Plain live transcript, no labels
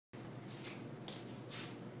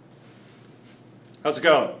How's it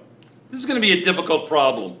going? This is going to be a difficult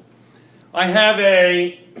problem. I have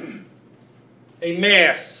a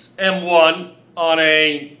mass, M1, on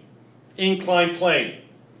a inclined plane.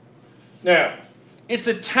 Now, it's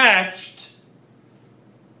attached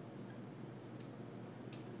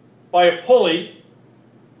by a pulley.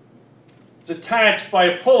 It's attached by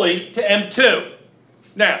a pulley to M2.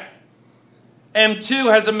 Now,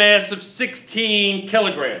 M2 has a mass of 16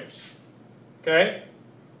 kilograms. Okay?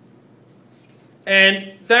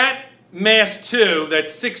 And that mass 2,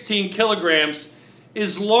 that's 16 kilograms,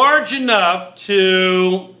 is large enough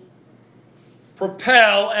to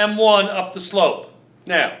propel M1 up the slope.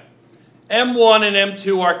 Now, M1 and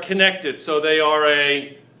M2 are connected, so they are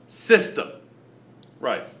a system.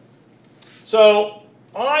 Right. So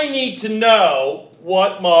I need to know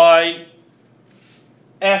what my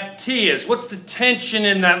FT is. What's the tension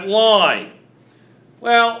in that line?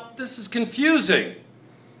 Well, this is confusing.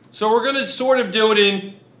 So we're going to sort of do it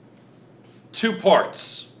in two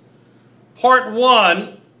parts. Part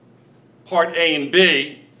 1, part A and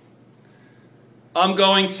B, I'm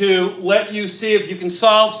going to let you see if you can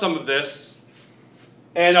solve some of this,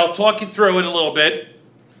 and I'll talk you through it a little bit.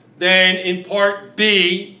 Then in part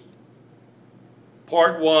B,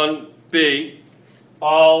 part 1B,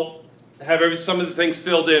 I'll have some of the things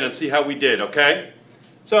filled in and see how we did, okay?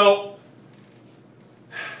 So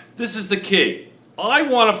this is the key. I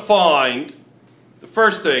want to find, the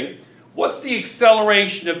first thing, what's the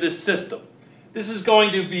acceleration of this system? This is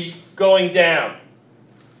going to be going down.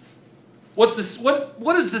 What's this,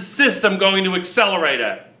 what is the system going to accelerate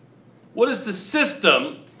at? What is the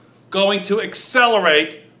system going to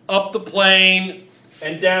accelerate up the plane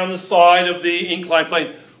and down the side of the inclined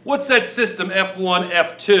plane? What's that system, M1,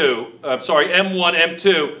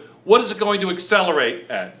 M2, what is it going to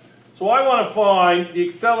accelerate at? So I want to find the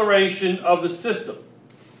acceleration of the system.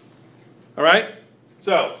 All right?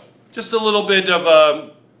 So, just a little bit of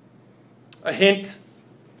a hint.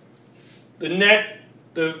 The net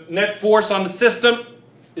force on the system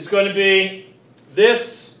is going to be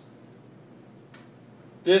this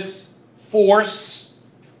force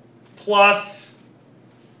plus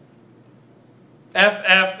FF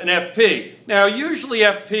and FP. Now, usually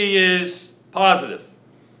FP is positive,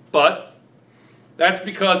 but that's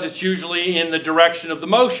because it's usually in the direction of the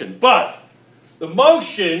motion. But the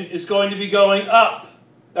motion is going to be going up.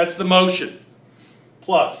 That's the motion.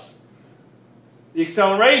 Plus. The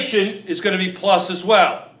acceleration is going to be plus as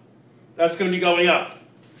well. That's going to be going up.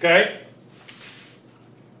 Okay?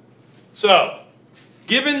 So,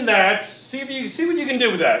 given that, see what you can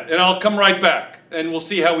do with that. And I'll come right back. And we'll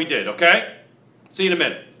see how we did. Okay? See you in a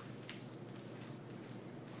minute.